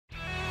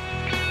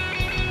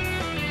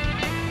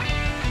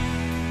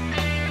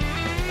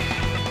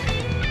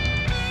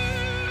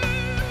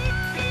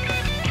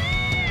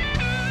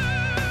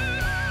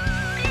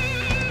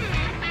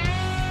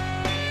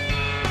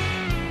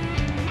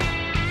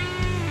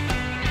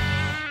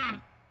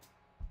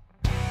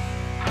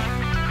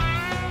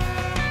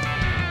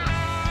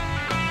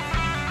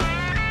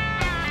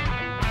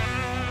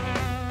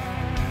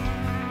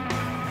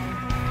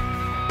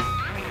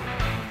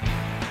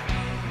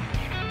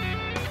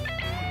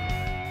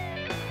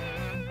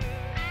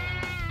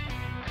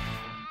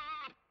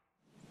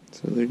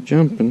So they're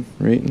jumping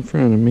right in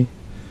front of me.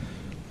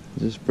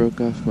 Just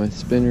broke off my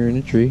spinner in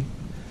a tree.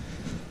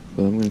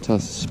 But I'm gonna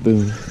toss a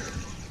spoon.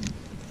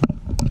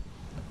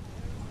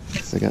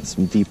 So I got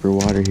some deeper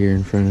water here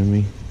in front of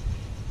me.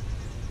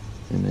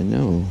 And I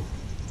know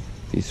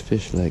these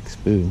fish like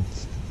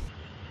spoons.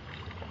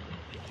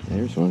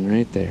 There's one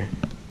right there.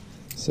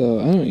 So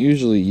I don't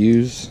usually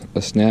use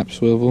a snap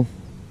swivel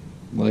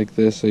like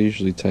this. I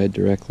usually tie it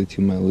directly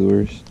to my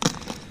lures.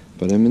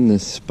 But I'm in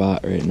this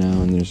spot right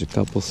now and there's a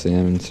couple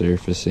salmon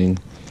surfacing.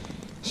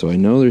 So I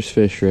know there's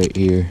fish right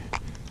here.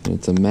 And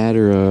it's a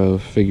matter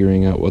of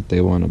figuring out what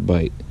they want to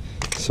bite.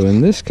 So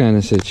in this kind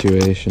of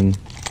situation,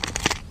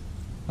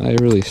 I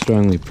really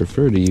strongly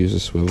prefer to use a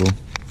swivel,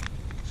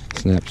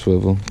 snap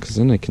swivel, because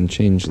then I can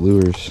change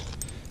lures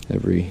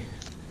every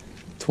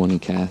 20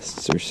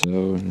 casts or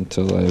so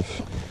until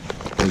I've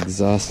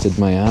exhausted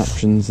my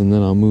options, and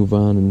then I'll move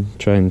on and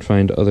try and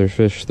find other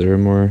fish that are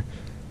more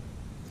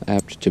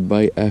apt to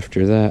bite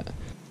after that.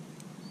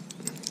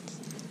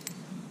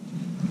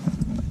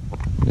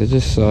 I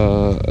just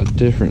saw a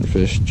different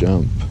fish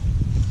jump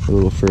a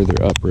little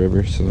further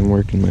upriver, so I'm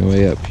working my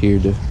way up here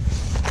to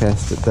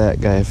cast at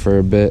that guy for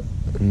a bit,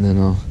 and then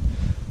I'll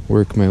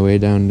work my way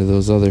down to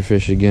those other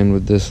fish again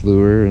with this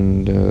lure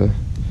and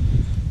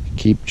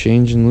keep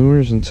changing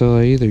lures until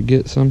I either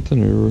get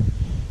something or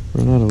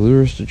run out of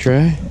lures to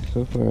try.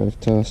 So far I've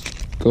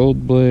tossed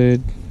gold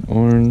blade,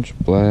 orange,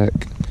 black,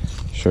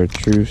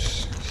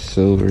 chartreuse,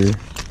 silver,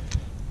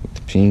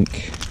 with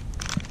pink.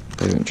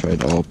 I haven't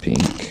tried all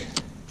pink.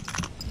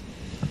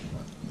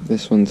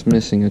 This one's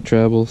missing a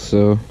treble,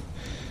 so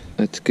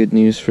that's good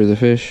news for the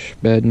fish,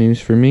 bad news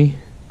for me.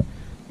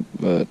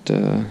 But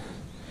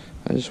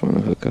I just want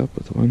to hook up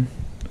with one.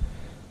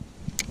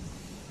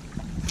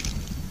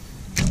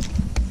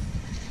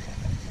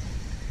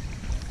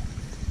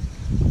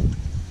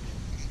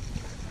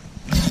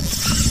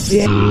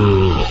 Yeah.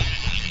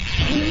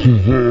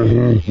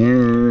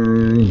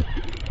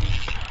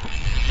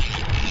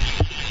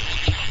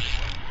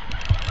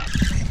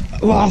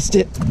 Lost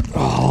it.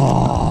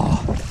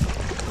 Oh,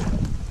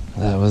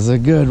 that was a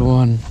good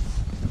one.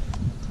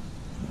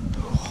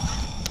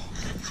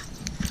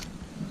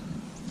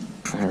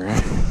 All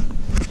right,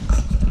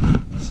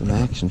 some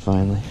action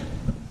finally.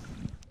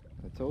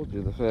 I told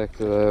you the fact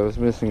that I was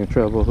missing a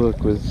treble hook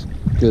was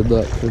good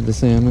luck for the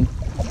salmon.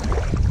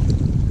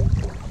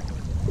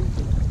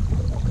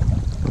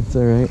 It's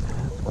alright.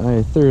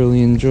 I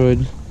thoroughly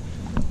enjoyed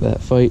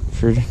that fight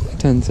for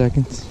 10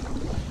 seconds.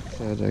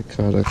 I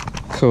caught a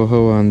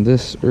coho on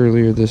this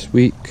earlier this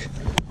week.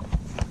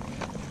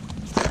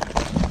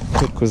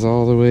 Hook was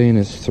all the way in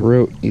his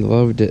throat. He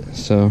loved it,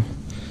 so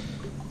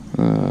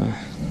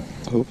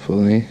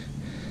hopefully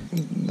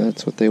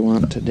that's what they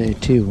want today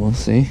too. We'll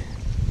see.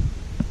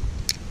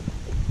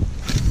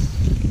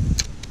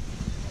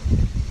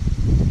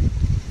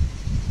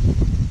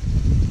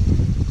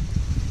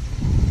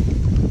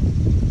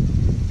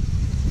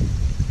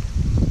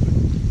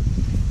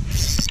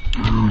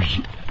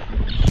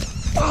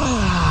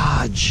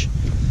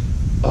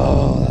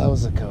 Oh, that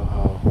was a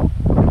coho.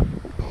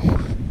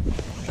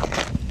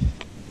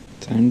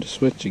 Time to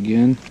switch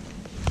again.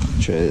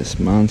 Try this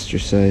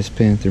monster-sized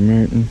panther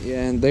martin.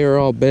 Yeah, and they were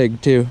all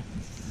big too.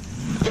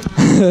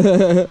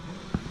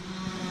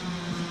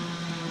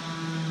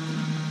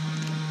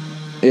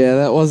 Yeah,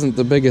 that wasn't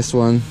the biggest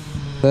one.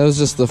 That was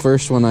just the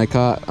first one I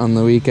caught on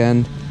the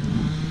weekend.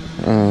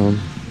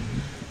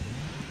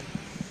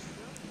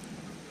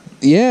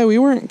 Yeah, we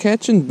weren't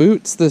catching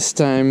boots this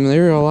time. They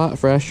were a lot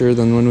fresher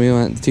than when we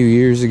went 2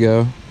 years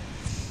ago.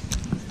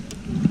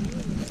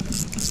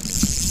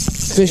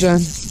 Fish on.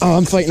 Oh,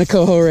 I'm fighting a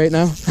coho right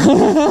now.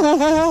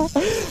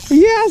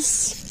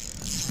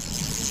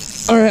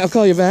 Yes! Alright, I'll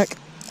call you back.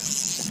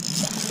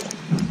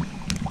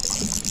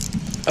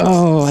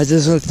 Oh, I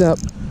just hooked up.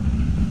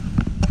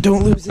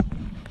 Don't lose it.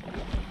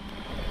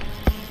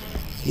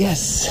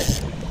 Yes!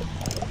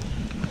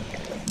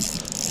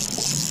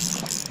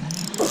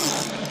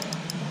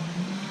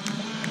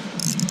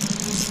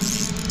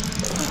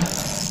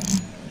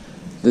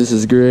 This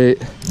is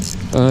great.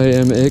 I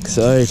am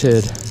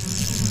excited.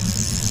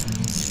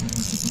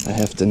 I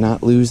have to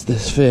not lose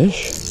this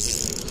fish.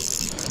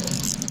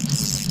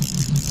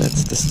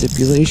 That's the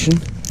stipulation.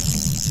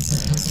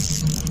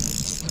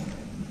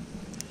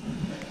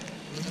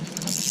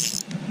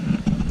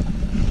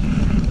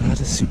 Not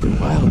a super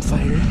wild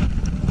fighter.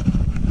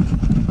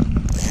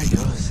 There it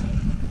goes.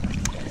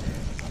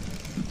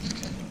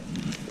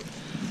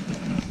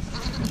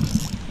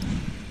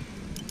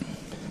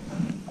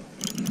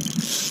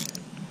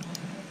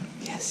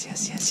 Yes,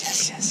 yes, yes,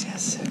 yes, yes,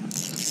 yes.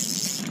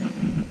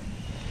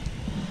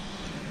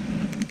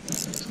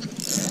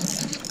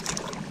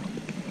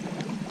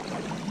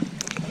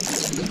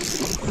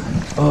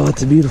 Oh,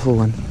 it's a beautiful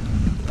one.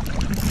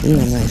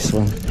 Real nice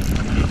one.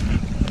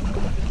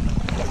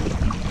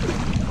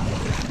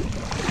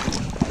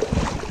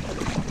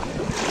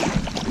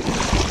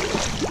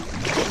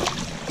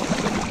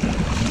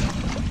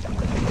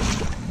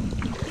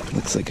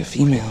 Looks like a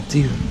female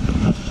too.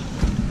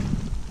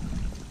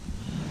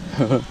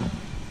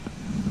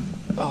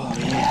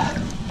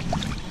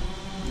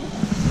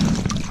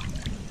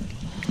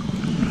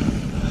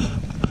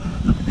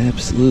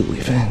 Absolutely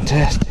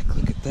fantastic.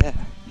 Look at that.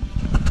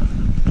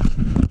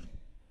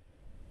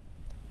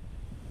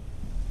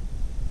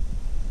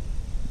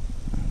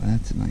 Oh,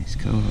 that's a nice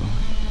coho.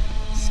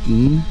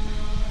 Skein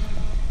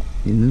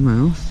in the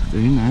mouth.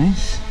 Very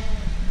nice.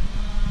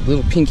 A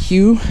little pink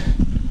hue.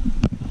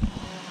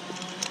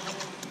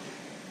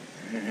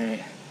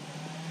 Alright.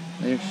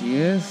 There she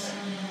is.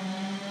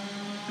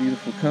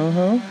 Beautiful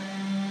coho.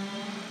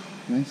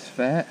 Nice,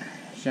 fat,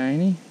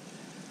 shiny.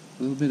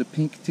 A little bit of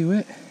pink to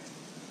it.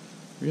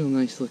 Real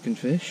nice looking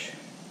fish.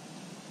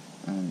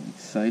 I'm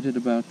excited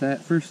about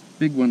that. First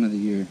big one of the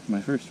year. My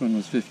first one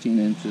was 15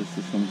 inches.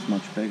 This one's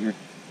much bigger.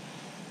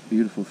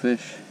 Beautiful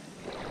fish.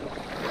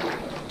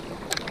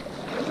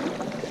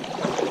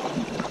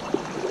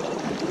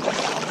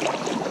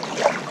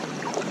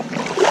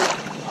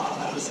 Oh,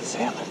 that was a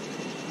salmon.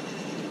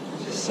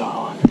 I just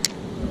saw one.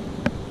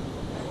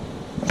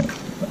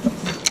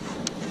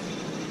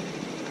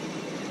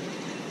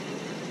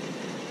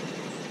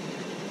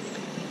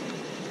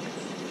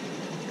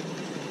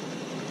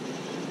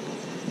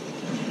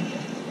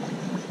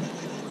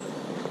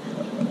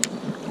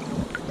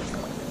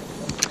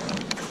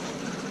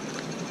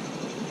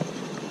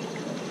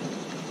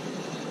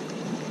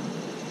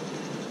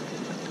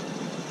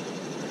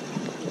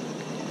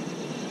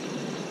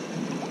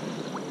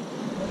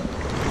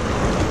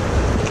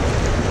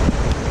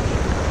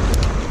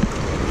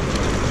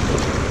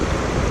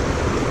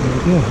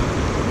 Yeah,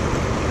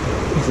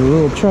 there's a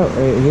little trout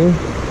right here.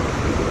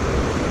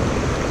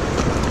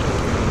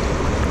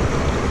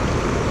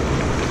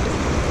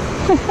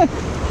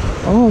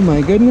 Oh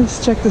my goodness,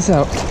 check this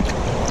out.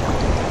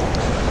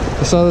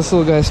 I saw this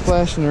little guy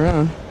splashing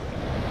around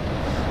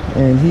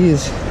and he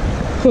is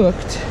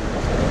hooked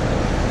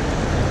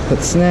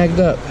but snagged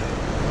up.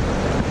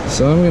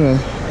 So I'm gonna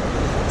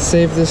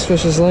save this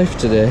fish's life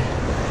today.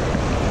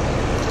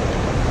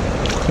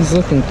 He's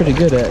looking pretty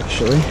good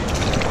actually.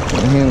 My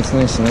hand's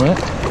nice and wet.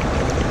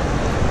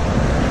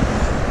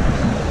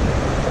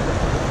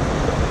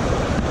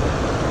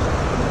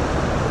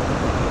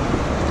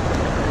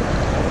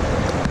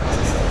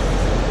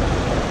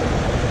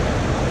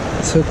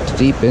 It's hooked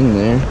deep in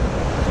there.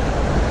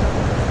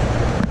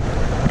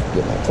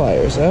 Get my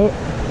pliers out.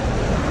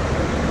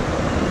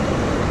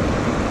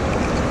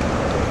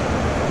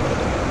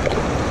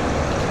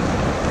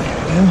 There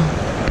we go.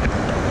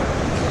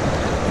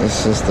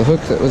 This is the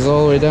hook that was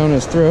all the way down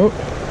his throat.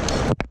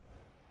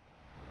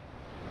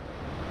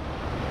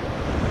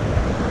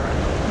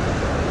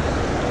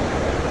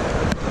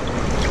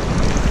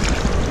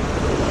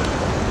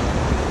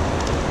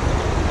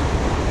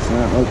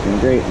 Not looking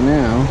great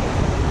now.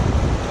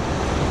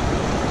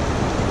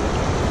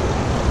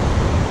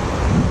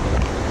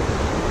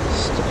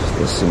 Stuff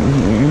this in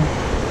here.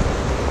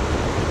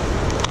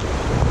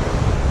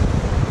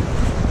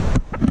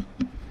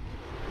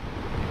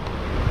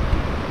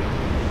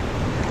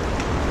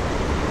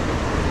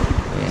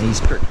 Yeah, he's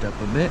perked up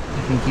a bit.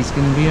 I think he's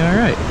gonna be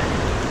alright.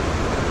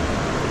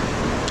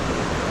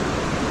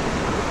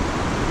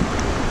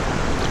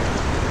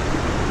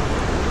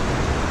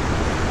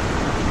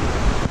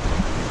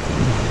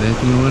 Back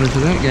in the water for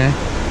that guy.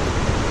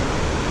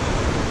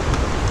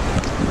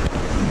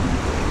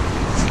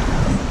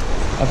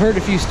 I've heard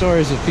a few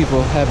stories of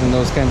people having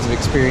those kinds of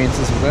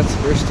experiences, but that's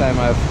the first time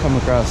I've come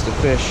across a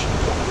fish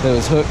that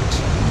was hooked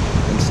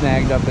and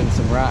snagged up in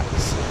some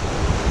rocks.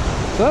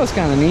 So that was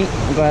kind of neat.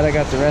 I'm glad I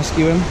got to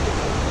rescue him.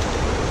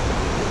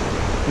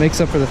 Makes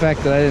up for the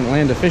fact that I didn't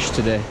land a fish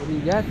today. What do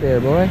you got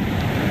there, boy?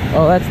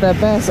 Oh, that's that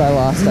bass I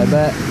lost, I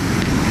bet.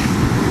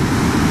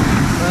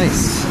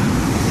 Nice.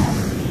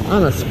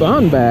 On a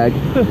spawn bag.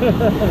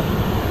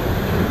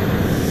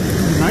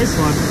 Nice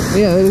one.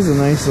 Yeah, that is a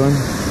nice one.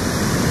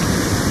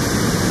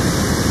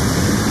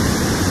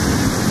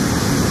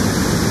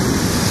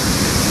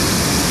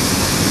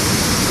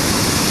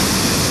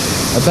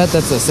 I bet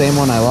that's the same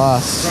one I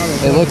lost.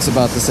 Probably. It looks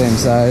about the same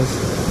size.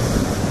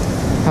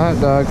 Hot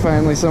dog,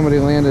 finally somebody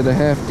landed a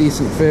half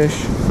decent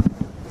fish.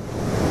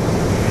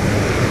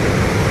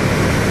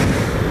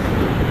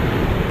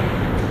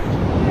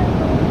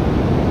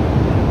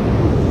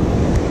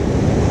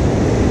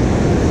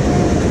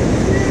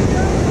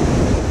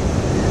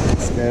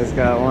 It's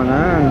got one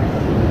on.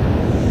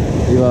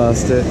 He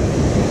lost it.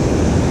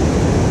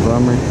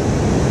 Bummer.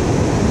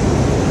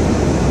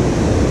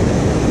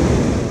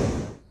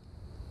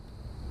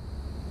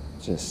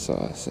 Just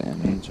saw a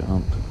salmon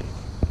jump.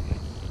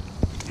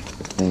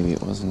 Maybe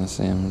it wasn't a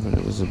salmon, but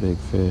it was a big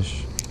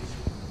fish.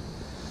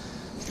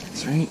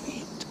 It's right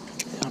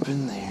up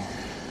in there.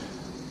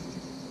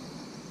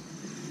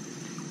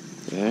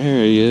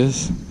 There he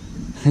is.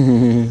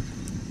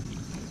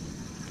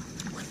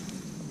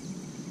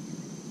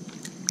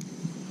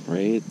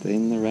 Right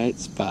in the right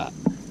spot.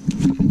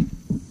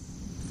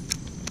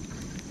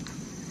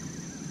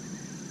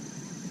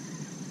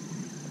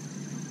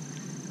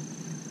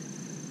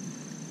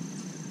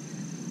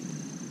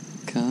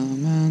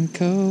 Come on,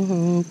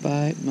 Coho,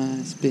 bite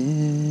my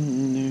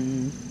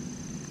spinner.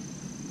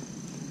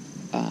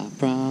 I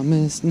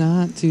promise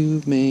not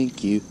to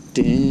make you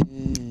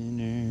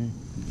dinner.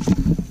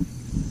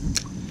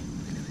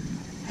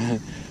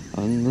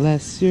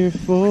 Unless you're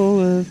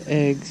full of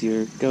eggs,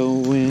 you're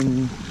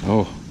going.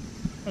 Oh.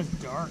 That's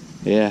dark.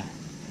 Yeah.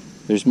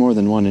 There's more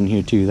than one in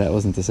here too. That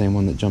wasn't the same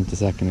one that jumped a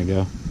second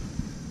ago.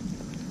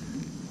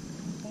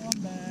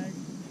 Bag.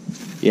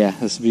 Yeah,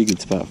 this would be a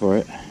good spot for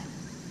it.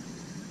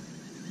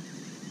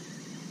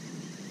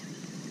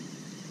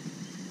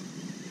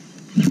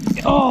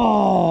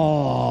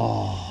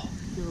 Oh!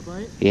 Give a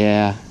bite?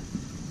 Yeah.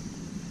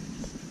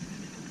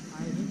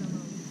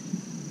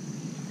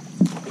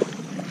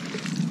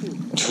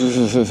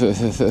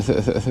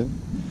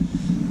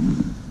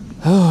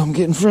 Oh, I'm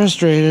getting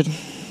frustrated.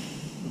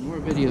 For more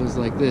videos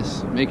like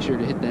this, make sure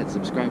to hit that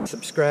subscribe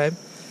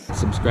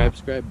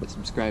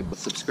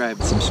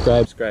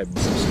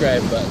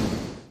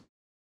button.